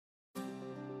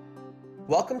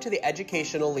Welcome to the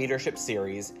Educational Leadership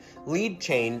Series, Lead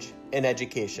Change in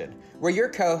Education, where your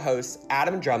co-hosts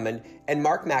Adam Drummond and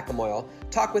Mark McAmoyle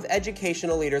talk with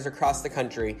educational leaders across the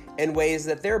country in ways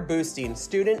that they're boosting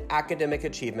student academic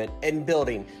achievement and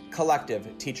building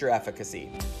collective teacher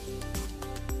efficacy.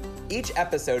 Each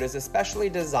episode is especially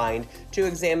designed to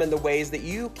examine the ways that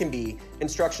you can be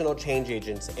instructional change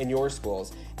agents in your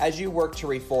schools as you work to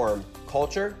reform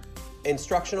culture,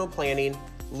 instructional planning,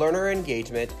 learner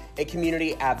engagement, and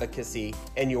community advocacy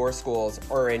in your schools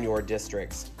or in your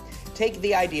districts. Take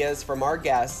the ideas from our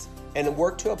guests and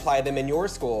work to apply them in your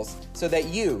schools so that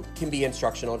you can be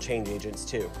instructional change agents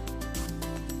too.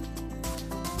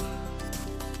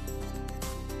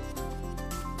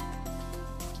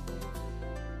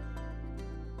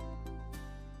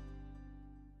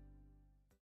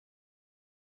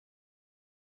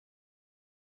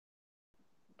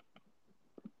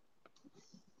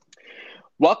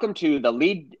 Welcome to the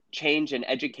Lead Change in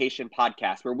Education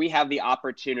podcast, where we have the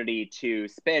opportunity to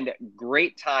spend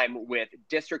great time with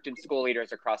district and school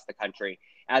leaders across the country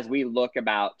as we look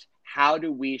about how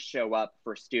do we show up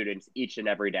for students each and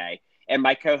every day. And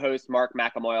my co-host Mark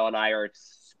McAmoyle and I are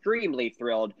extremely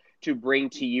thrilled to bring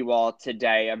to you all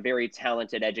today a very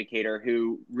talented educator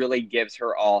who really gives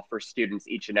her all for students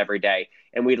each and every day.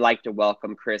 And we'd like to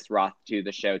welcome Chris Roth to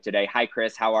the show today. Hi,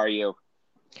 Chris. How are you?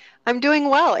 I'm doing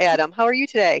well, Adam. How are you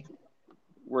today?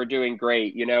 We're doing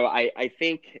great. You know, I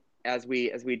think as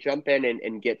we jump in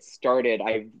and get started,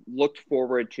 I've looked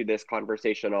forward to this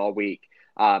conversation all week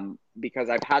because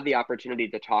I've had the opportunity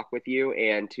to talk with you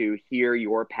and to hear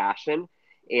your passion.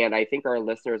 And I think our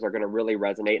listeners are going to really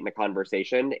resonate in the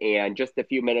conversation. And just the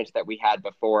few minutes that we had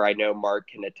before, I know Mark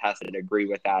can attest and agree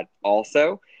with that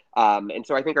also. And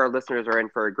so I think our listeners are in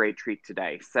for a great treat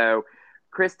today. So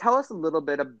Chris, tell us a little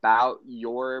bit about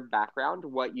your background,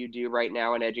 what you do right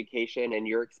now in education, and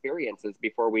your experiences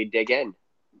before we dig in.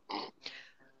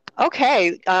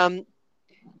 Okay.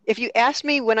 If you asked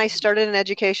me when I started in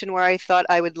education where I thought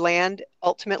I would land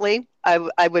ultimately, I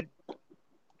would.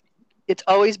 It's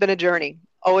always been a journey,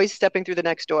 always stepping through the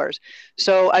next doors.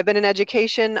 So I've been in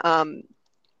education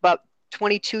about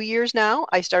 22 years now.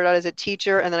 I started out as a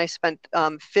teacher, and then I spent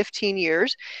 15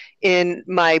 years in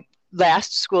my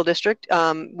last school district,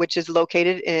 which is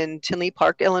located in Tinley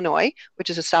Park, Illinois, which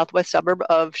is a southwest suburb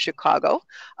of Chicago.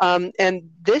 And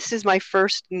this is my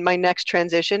next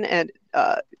transition, and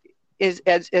is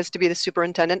as to be the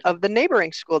superintendent of the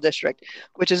neighboring school district,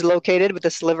 which is located with a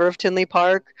sliver of Tinley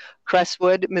Park,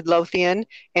 Crestwood, Midlothian,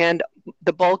 and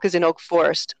the bulk is in Oak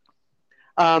Forest.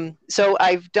 So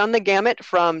I've done the gamut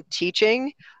from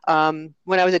teaching. When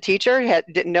I was a teacher,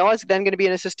 didn't know I was then going to be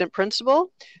an assistant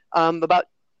principal. About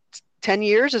 10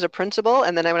 years as a principal,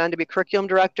 and then I went on to be curriculum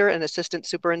director and assistant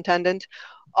superintendent,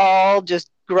 all just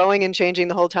growing and changing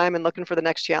the whole time and looking for the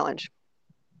next challenge.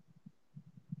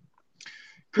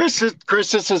 Chris,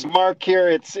 this is Mark here.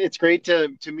 It's great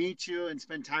to meet you and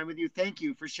spend time with you. Thank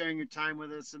you for sharing your time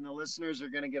with us, and the listeners are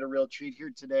going to get a real treat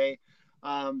here today.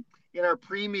 In our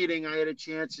pre-meeting, I had a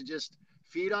chance to just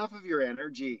feed off of your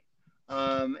energy,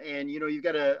 and you've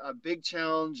got a big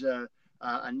challenge,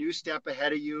 a new step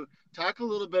ahead of you. Talk a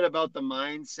little bit about the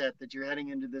mindset that you're heading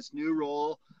into this new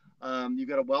role. You've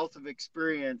got a wealth of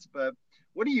experience, but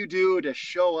what do you do to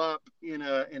show up in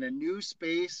a new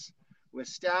space with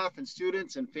staff and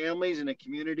students and families in a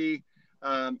community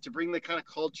to bring the kind of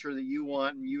culture that you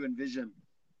want and you envision?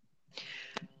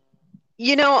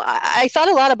 I thought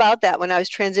a lot about that when I was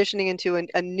transitioning into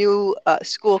a new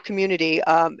school community.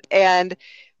 And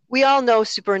we all know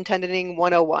Superintendenting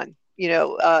 101.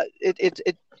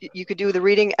 You could do the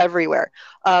reading everywhere.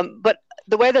 But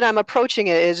the way that I'm approaching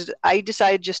it is I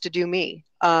decided just to do me.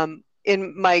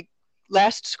 In my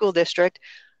last school district,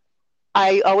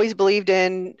 I always believed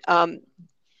in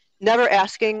never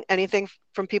asking anything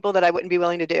from people that I wouldn't be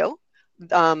willing to do.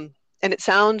 And it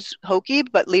sounds hokey,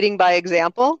 but leading by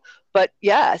example. But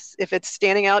yes, if it's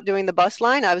standing out doing the bus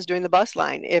line, I was doing the bus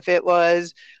line. If it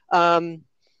was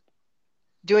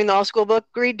doing the all school book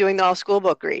read, doing the all school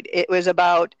book read. It was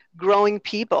about growing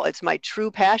people. It's my true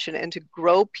passion, and to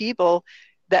grow people,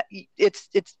 that it's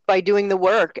by doing the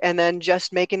work and then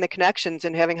just making the connections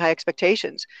and having high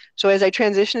expectations. So as I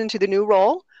transition into the new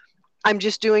role, I'm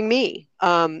just doing me.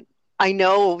 I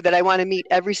know that I want to meet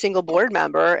every single board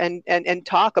member and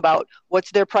talk about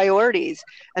what's their priorities,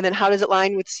 and then how does it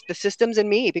align with the systems and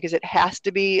me, because it has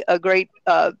to be a great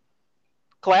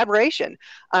collaboration.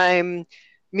 I'm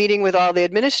meeting with all the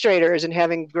administrators and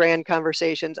having grand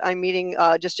conversations. I'm meeting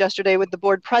just yesterday with the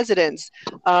board presidents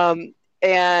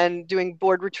and doing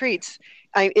board retreats.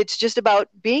 It's just about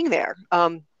being there,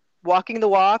 walking the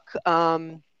walk,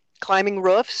 climbing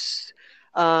roofs,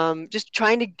 just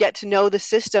trying to get to know the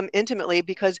system intimately,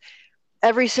 because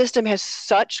every system has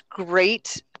such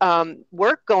great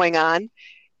work going on.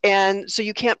 And so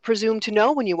you can't presume to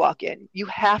know when you walk in. You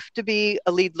have to be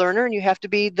a lead learner, and you have to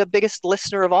be the biggest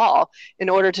listener of all in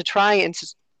order to try and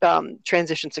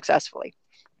transition successfully.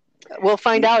 We'll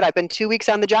find out. I've been 2 weeks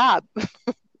on the job.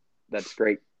 That's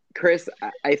great. Chris,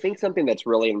 I think something that's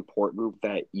really important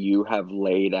that you have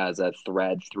laid as a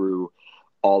thread through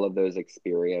all of those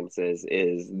experiences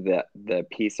is the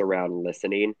piece around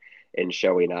listening and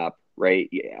showing up, right?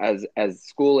 As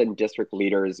school and district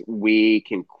leaders, we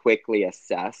can quickly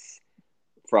assess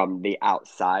from the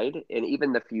outside and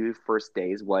even the few first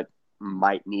days what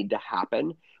might need to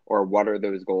happen, or what are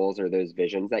those goals or those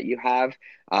visions that you have,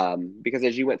 because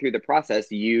as you went through the process,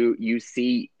 you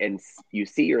see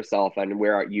yourself and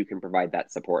where you can provide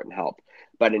that support and help.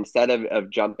 But instead of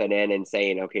jumping in and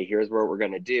saying, okay, here's what we're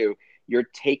going to do, you're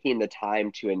taking the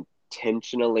time to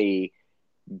intentionally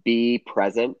be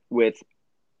present with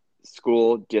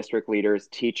school district leaders,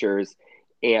 teachers,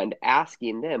 and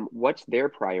asking them what's their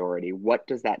priority, what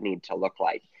does that need to look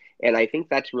like. And I think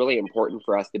that's really important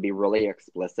for us to be really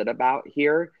explicit about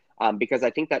here, because I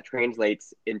think that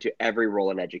translates into every role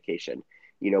in education.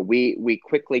 We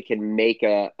quickly can make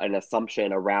an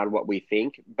assumption around what we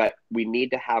think, but we need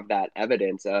to have that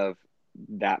evidence of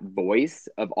that voice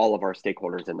of all of our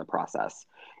stakeholders in the process.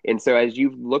 And so as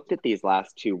you've looked at these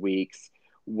last 2 weeks,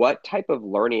 what type of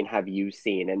learning have you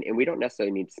seen? And we don't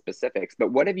necessarily need specifics,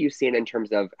 but what have you seen in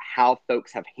terms of how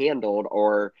folks have handled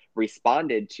or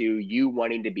responded to you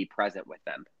wanting to be present with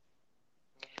them?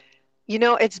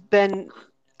 It's been,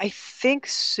 I think,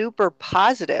 super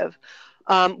positive,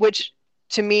 which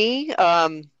to me,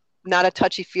 not a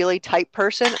touchy-feely type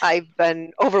person, I've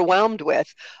been overwhelmed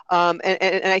with. And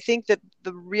I think that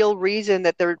the real reason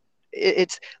that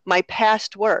it's my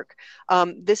past work.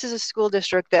 This is a school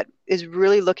district that is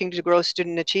really looking to grow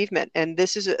student achievement. And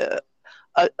this is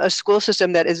a school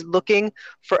system that is looking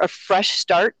for a fresh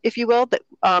start, if you will,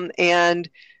 and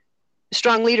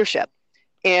strong leadership.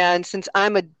 And since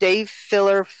I'm a day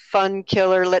filler, fun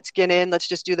killer, let's get in, let's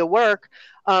just do the work,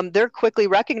 they're quickly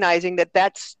recognizing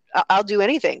I'll do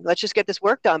anything. Let's just get this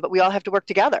work done, but we all have to work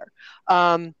together.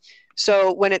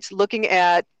 So when it's looking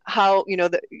at how,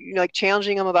 like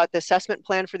challenging them about the assessment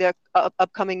plan for the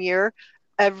upcoming year,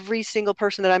 every single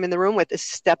person that I'm in the room with is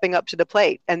stepping up to the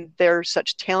plate. And they're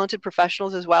such talented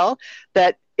professionals as well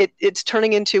that it's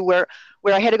turning into where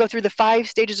I had to go through the 5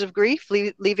 stages of grief,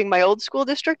 leaving my old school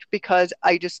district because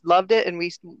I just loved it and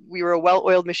we were a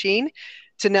well-oiled machine,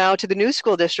 to now to the new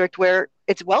school district where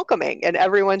it's welcoming and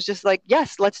everyone's just like,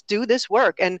 yes, let's do this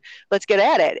work and let's get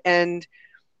at it. And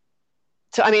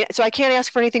so, I can't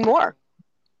ask for anything more.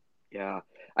 Yeah,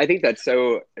 I think that's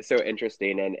so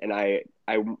interesting. And I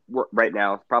work right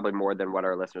now, probably more than what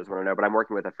our listeners want to know, but I'm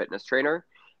working with a fitness trainer.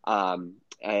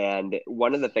 And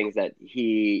one of the things that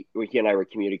he and I were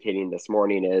communicating this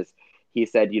morning is he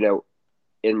said,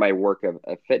 in my work of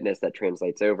fitness that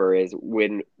translates over is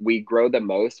when we grow the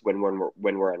most when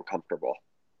we're uncomfortable.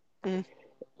 Mm.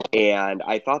 And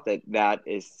I thought that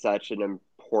is such an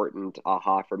important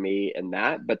aha for me in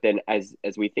that. But then as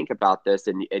we think about this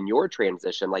in your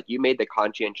transition, like you made the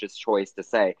conscientious choice to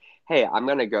say, hey, I'm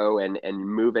going to go and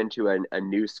move into a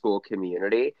new school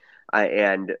community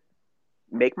and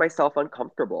make myself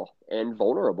uncomfortable and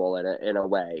vulnerable in a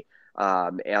way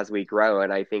as we grow.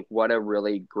 And I think what a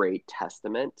really great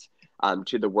testament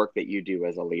to the work that you do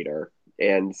as a leader.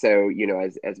 And so,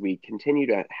 as we continue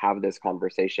to have this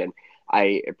conversation,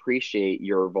 I appreciate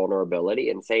your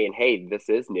vulnerability and saying, hey, this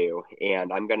is new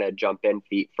and I'm going to jump in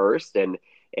feet first and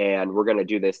we're going to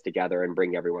do this together and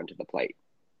bring everyone to the plate.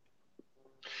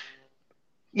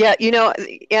 Yeah,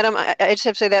 Adam, I just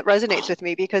have to say that resonates with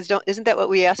me because isn't that what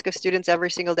we ask of students every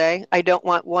single day? I don't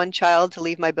want one child to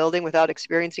leave my building without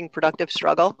experiencing productive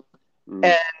struggle.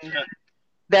 Mm. And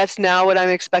that's now what I'm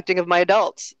expecting of my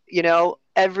adults,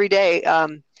 every day.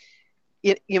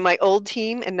 My old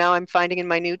team, and now I'm finding in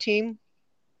my new team,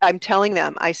 I'm telling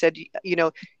them, I said,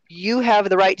 you have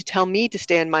the right to tell me to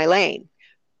stay in my lane,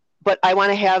 but I want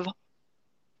to have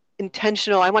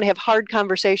hard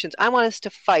conversations. I want us to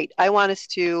fight. I want us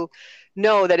to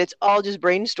know that it's all just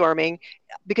brainstorming,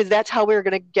 because that's how we're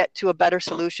going to get to a better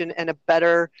solution and a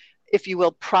better, if you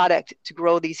will, product to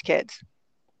grow these kids.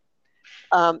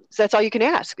 So that's all you can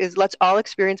ask is let's all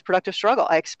experience productive struggle.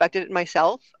 I expected it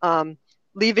myself,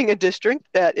 leaving a district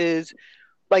that is,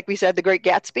 like we said, the Great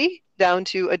Gatsby, down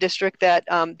to a district that,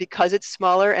 because it's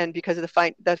smaller and because of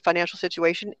the financial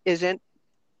situation isn't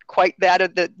quite that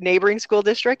of the neighboring school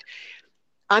district,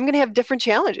 I'm going to have different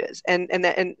challenges.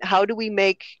 And how do we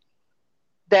make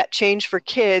that change for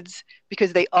kids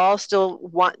because they all still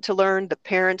want to learn. The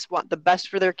parents want the best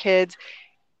for their kids,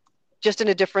 just in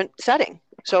a different setting.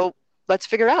 So let's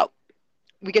figure out.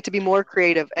 We get to be more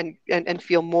creative and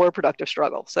feel more productive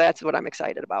struggle. So that's what I'm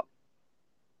excited about.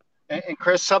 And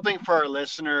Chris, something for our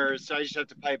listeners, I just have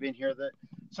to pipe in here that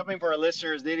something for our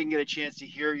listeners, they didn't get a chance to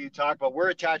hear you talk about. We're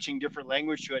attaching different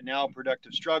language to it now,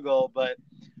 productive struggle. But,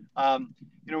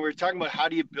 we're talking about how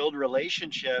do you build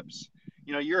relationships.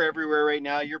 You're everywhere right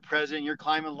now. You're present. You're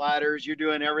climbing ladders. You're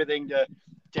doing everything to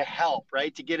help,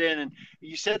 right? To get in. And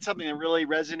you said something that really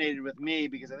resonated with me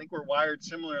because I think we're wired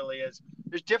similarly as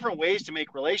there's different ways to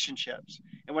make relationships.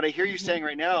 And what I hear you saying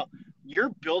right now, you're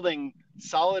building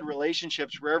solid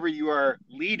relationships wherever you are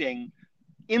leading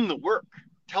in the work.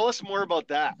 Tell us more about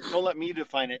that. Don't let me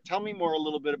define it. Tell me more a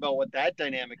little bit about what that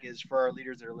dynamic is for our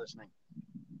leaders that are listening.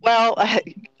 Well,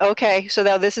 okay. So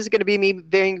now this is going to be me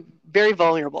being very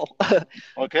vulnerable.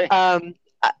 Okay.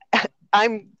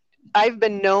 I've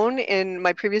been known in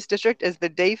my previous district as the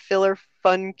day filler,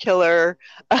 fun killer,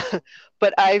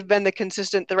 but I've been the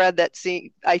consistent thread that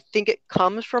I think it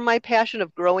comes from my passion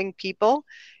of growing people.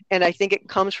 And I think it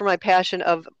comes from my passion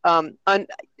of, I'm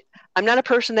not a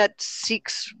person that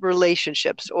seeks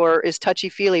relationships or is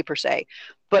touchy-feely per se,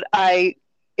 but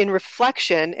in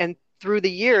reflection and through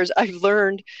the years, I've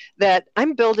learned that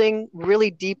I'm building really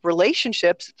deep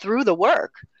relationships through the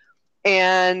work.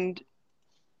 And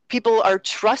people are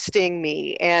trusting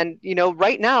me. And,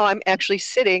 right now I'm actually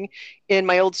sitting in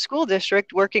my old school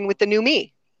district working with the new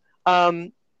me.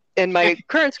 In my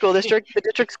current school district, the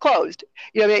district's closed.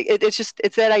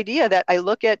 It's that idea that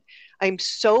I'm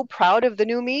so proud of the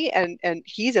new me, and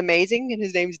he's amazing, and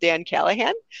his name's Dan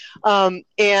Callahan.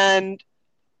 And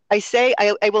I say,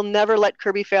 I will never let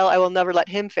Kirby fail. I will never let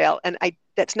him fail. And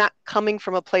that's not coming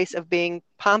from a place of being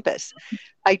pompous.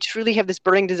 I truly have this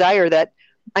burning desire that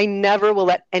I never will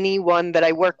let anyone that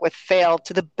I work with fail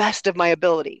to the best of my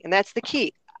ability. And that's the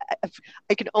key.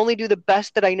 I can only do the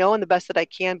best that I know and the best that I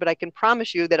can, but I can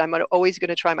promise you that I'm always going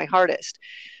to try my hardest.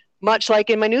 Much like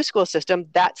in my new school system,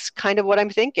 that's kind of what I'm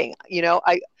thinking.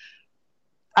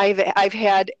 I've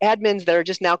had admins that are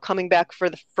just now coming back for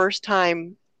the first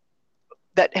time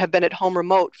that have been at home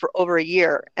remote for over a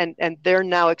year, and they're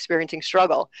now experiencing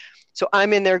struggle. So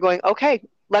I'm in there going, okay,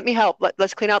 let me help.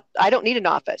 Let's clean up. I don't need an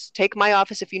office. Take my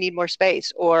office if you need more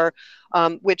space, or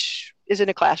which is in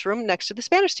a classroom next to the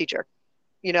Spanish teacher.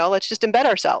 Let's just embed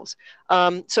ourselves.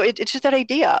 So it's just that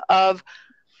idea of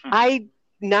I'm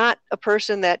not a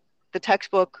person that the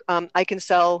textbook, I can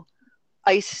sell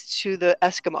ice to the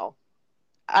Eskimo.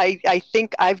 I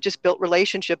think I've just built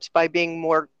relationships by being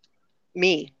more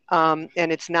me. And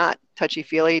it's not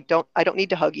touchy-feely. I don't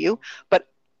need to hug you, but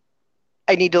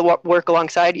I need to work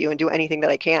alongside you and do anything that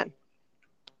I can.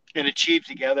 And achieve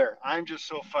together. I'm just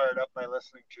so fired up by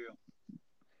listening to you.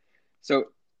 So,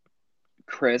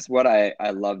 Chris, what I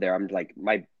love there, I'm like,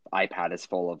 my iPad is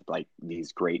full of like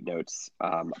these great notes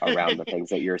around the things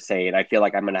that you're saying. I feel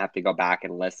like I'm going to have to go back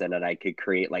and listen, and I could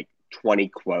create like 20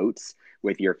 quotes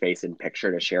with your face and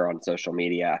picture to share on social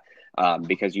media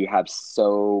because you have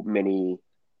so many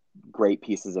great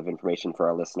pieces of information for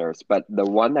our listeners. But the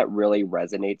one that really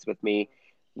resonates with me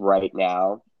right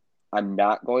now, I'm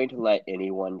not going to let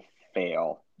anyone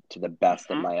fail to the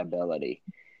best of my ability.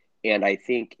 And I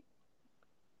think,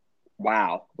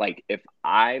 wow, like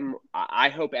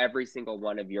I hope every single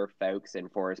one of your folks in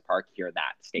Forest Park hear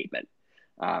that statement.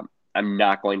 I'm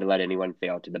not going to let anyone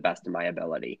fail to the best of my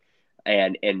ability.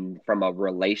 And from a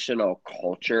relational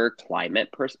culture climate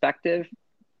perspective,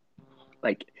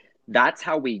 like that's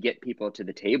how we get people to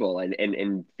the table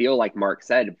and feel like Mark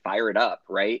said, fire it up,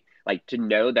 right? Like to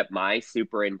know that my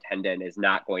superintendent is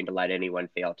not going to let anyone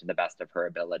fail to the best of her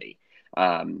ability.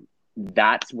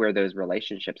 That's where those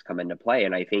relationships come into play.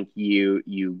 And I think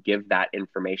you give that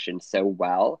information so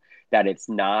well that it's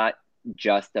not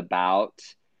just about,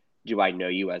 do I know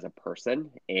you as a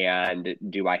person and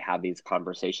do I have these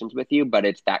conversations with you? But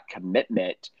it's that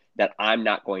commitment that I'm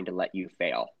not going to let you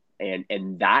fail.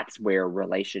 And that's where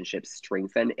relationships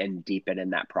strengthen and deepen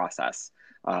in that process.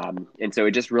 And so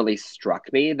it just really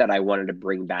struck me that I wanted to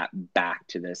bring that back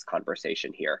to this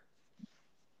conversation here.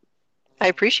 I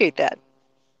appreciate that.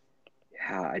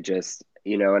 Yeah, I just,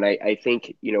 and I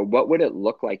think, what would it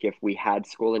look like if we had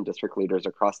school and district leaders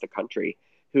across the country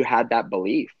who had that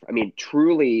belief? I mean,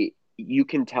 truly, you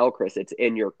can tell, Chris, it's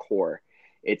in your core.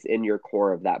 It's in your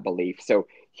core of that belief. So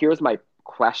here's my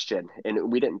question,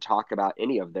 and we didn't talk about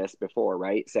any of this before,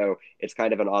 right? So it's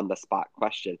kind of an on-the-spot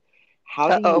question.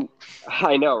 I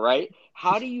know, right?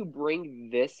 How do you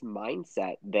bring this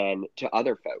mindset then to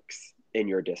other folks in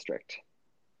your district?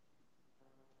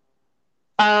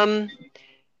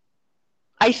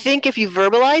 I think if you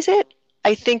verbalize it,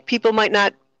 I think people might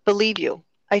not believe you.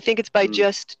 I think it's by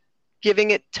just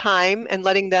giving it time and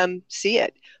letting them see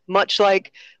it. Much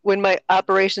like when my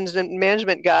operations and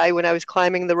management guy, when I was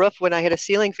climbing the roof, when I had a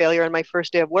ceiling failure on my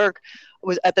first day of work,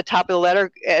 was at the top of the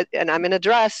ladder, and I'm in a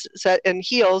dress set and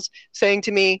heels, saying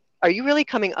to me, "Are you really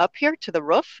coming up here to the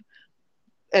roof?"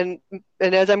 And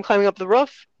as I'm climbing up the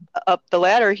roof, up the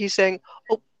ladder, he's saying,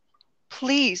 "Oh,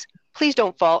 please, please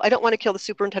don't fall. I don't want to kill the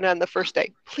superintendent on the first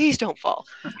day. Please don't fall."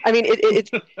 I mean,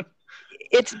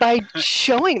 it's by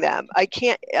showing them. I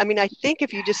think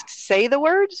if you just say the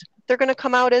words, they're going to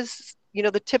come out as,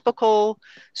 the typical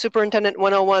superintendent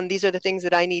 101. These are the things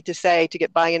that I need to say to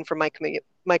get buy-in from my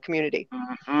community.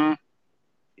 Mm-hmm.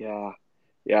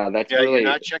 Yeah, that's really. You're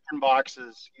not checking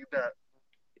boxes. You bet.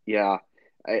 Yeah,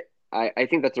 I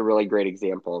think that's a really great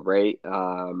example, right?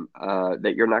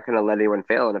 That you're not going to let anyone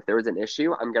fail, and if there was an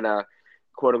issue, I'm going to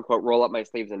quote unquote roll up my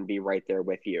sleeves and be right there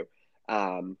with you.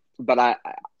 But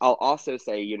I'll also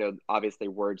say, obviously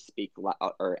words speak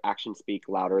or actions speak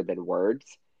louder than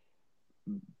words.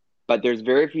 But there's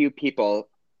very few people,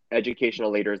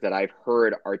 educational leaders, that I've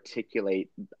heard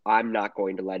articulate, "I'm not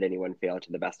going to let anyone fail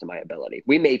to the best of my ability."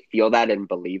 We may feel that and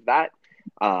believe that,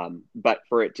 but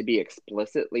for it to be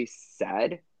explicitly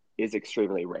said is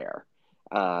extremely rare.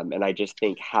 And I just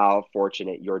think how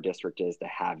fortunate your district is to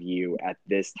have you at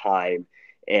this time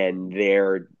in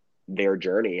their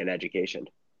journey in education.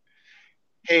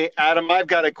 Hey, Adam, I've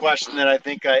got a question that I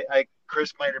think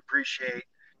Chris might appreciate.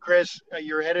 Chris,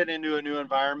 you're headed into a new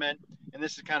environment, and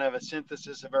this is kind of a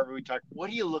synthesis of everything we talked.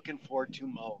 What are you looking forward to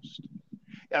most?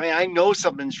 I mean, I know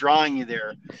something's drawing you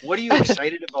there. What are you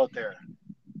excited about there?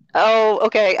 Oh,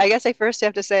 okay. I guess I first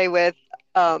have to say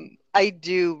I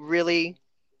do really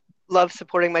love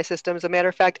supporting my system. As a matter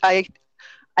of fact, I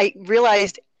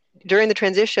realized during the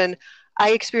transition,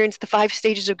 I experienced the 5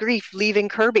 stages of grief leaving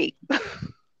Kirby.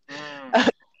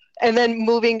 And then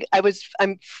moving,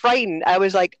 I'm frightened. I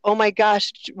was like, oh my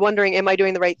gosh, wondering, am I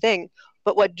doing the right thing?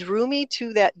 But what drew me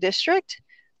to that district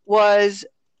was,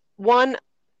 one,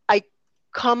 I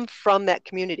come from that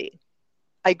community.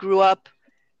 I grew up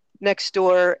next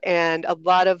door, and a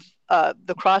lot of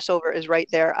the crossover is right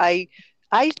there. I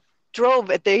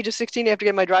drove at the age of 16 after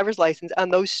getting my driver's license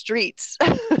on those streets.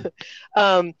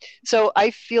 So I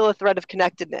feel a thread of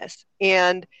connectedness.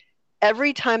 And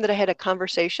every time that I had a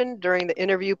conversation during the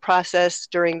interview process,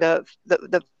 during the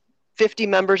 50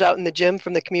 members out in the gym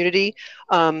from the community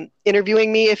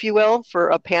interviewing me, if you will, for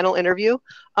a panel interview,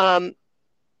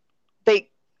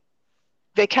 we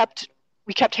kept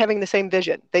having the same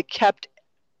vision. They kept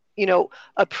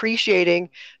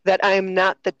appreciating that I am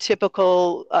not the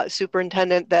typical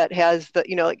superintendent that has the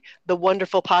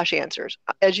wonderful posh answers.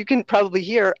 As you can probably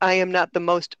hear, I am not the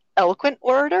most eloquent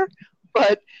orator,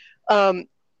 but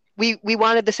we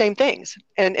wanted the same things.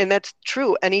 And that's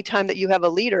true. Anytime that you have a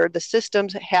leader, the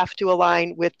systems have to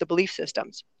align with the belief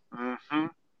systems. Mm-hmm.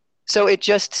 So it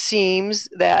just seems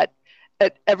that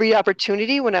at every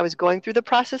opportunity when I was going through the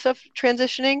process of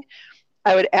transitioning,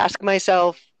 I would ask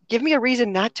myself, give me a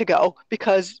reason not to go,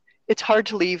 because it's hard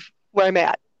to leave where I'm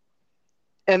at.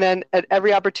 And then at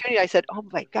every opportunity I said, oh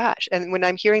my gosh. And when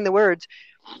I'm hearing the words,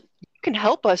 you can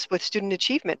help us with student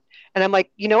achievement. And I'm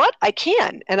like, you know what? I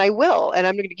can, and I will, and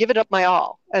I'm going to give it up my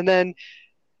all. And then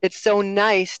it's so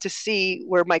nice to see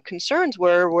where my concerns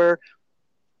were,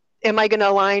 am I going to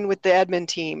align with the admin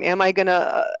team? Am I going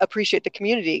to appreciate the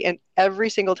community? And every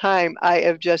single time I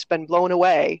have just been blown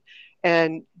away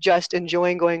and just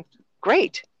enjoying going,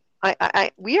 great.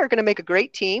 We are going to make a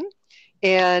great team.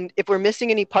 And if we're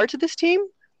missing any parts of this team,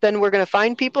 then we're going to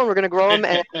find people and we're going to grow them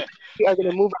and we are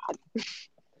going to move on.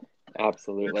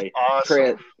 Absolutely.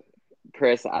 Awesome.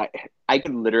 Chris, I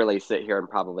could literally sit here and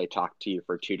probably talk to you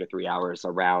for 2 to 3 hours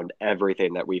around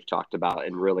everything that we've talked about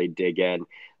and really dig in.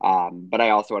 But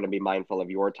I also want to be mindful of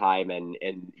your time and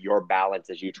your balance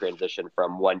as you transition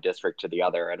from one district to the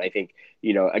other. And I think,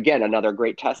 again, another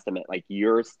great testament, like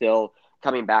you're still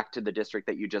coming back to the district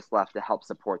that you just left to help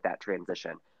support that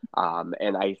transition.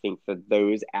 And I think that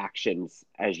those actions,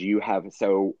 as you have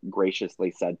so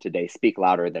graciously said today, speak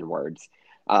louder than words.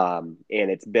 And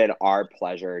it's been our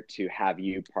pleasure to have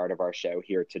you part of our show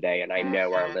here today. And I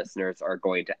know our listeners are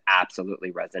going to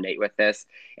absolutely resonate with this,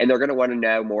 and they're going to want to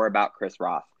know more about Chris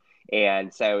Roth.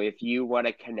 And so if you want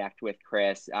to connect with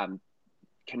Chris,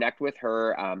 connect with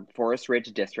her, Forest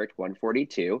Ridge District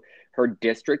 142. Her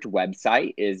district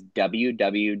website is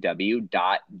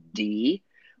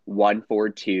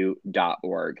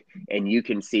www.d142.org. And you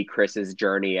can see Chris's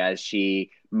journey as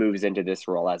she moves into this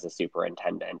role as a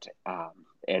superintendent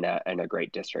in a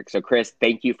great district. So Chris,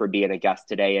 thank you for being a guest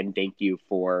today, and thank you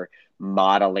for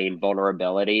modeling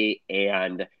vulnerability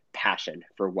and passion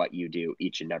for what you do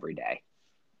each and every day.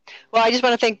 Well, I just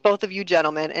want to thank both of you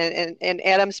gentlemen, and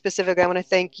Adam specifically. I want to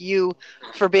thank you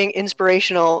for being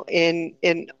inspirational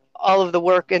in all of the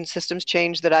work and systems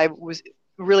change that I was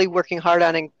really working hard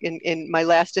on in my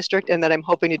last district, and that I'm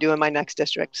hoping to do in my next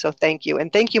district. So thank you.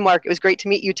 And thank you, Mark. It was great to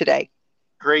meet you today.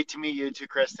 Great to meet you too,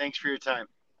 Chris. Thanks for your time.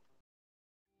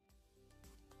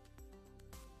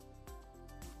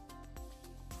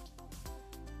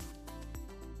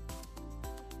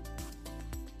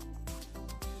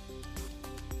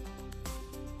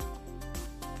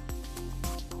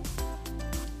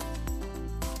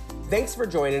 Thanks for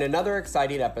joining another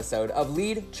exciting episode of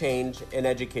Lead Change in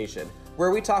Education,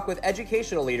 where we talk with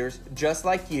educational leaders just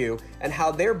like you and how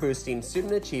they're boosting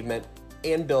student achievement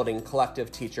and building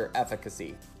collective teacher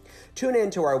efficacy. Tune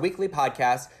in to our weekly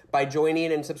podcast by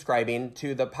joining and subscribing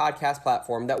to the podcast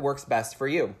platform that works best for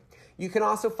you. You can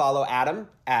also follow Adam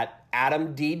at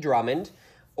Adam D. Drummond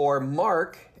or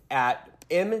Mark at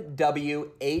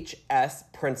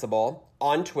MWHS Principal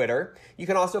on Twitter. You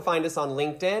can also find us on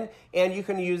LinkedIn, and you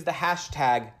can use the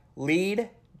hashtag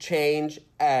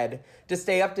LeadChangeEd to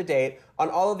stay up to date on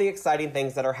all of the exciting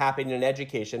things that are happening in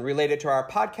education related to our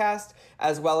podcast,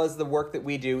 as well as the work that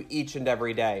we do each and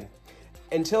every day.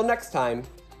 Until next time,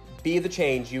 be the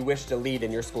change you wish to lead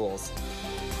in your schools.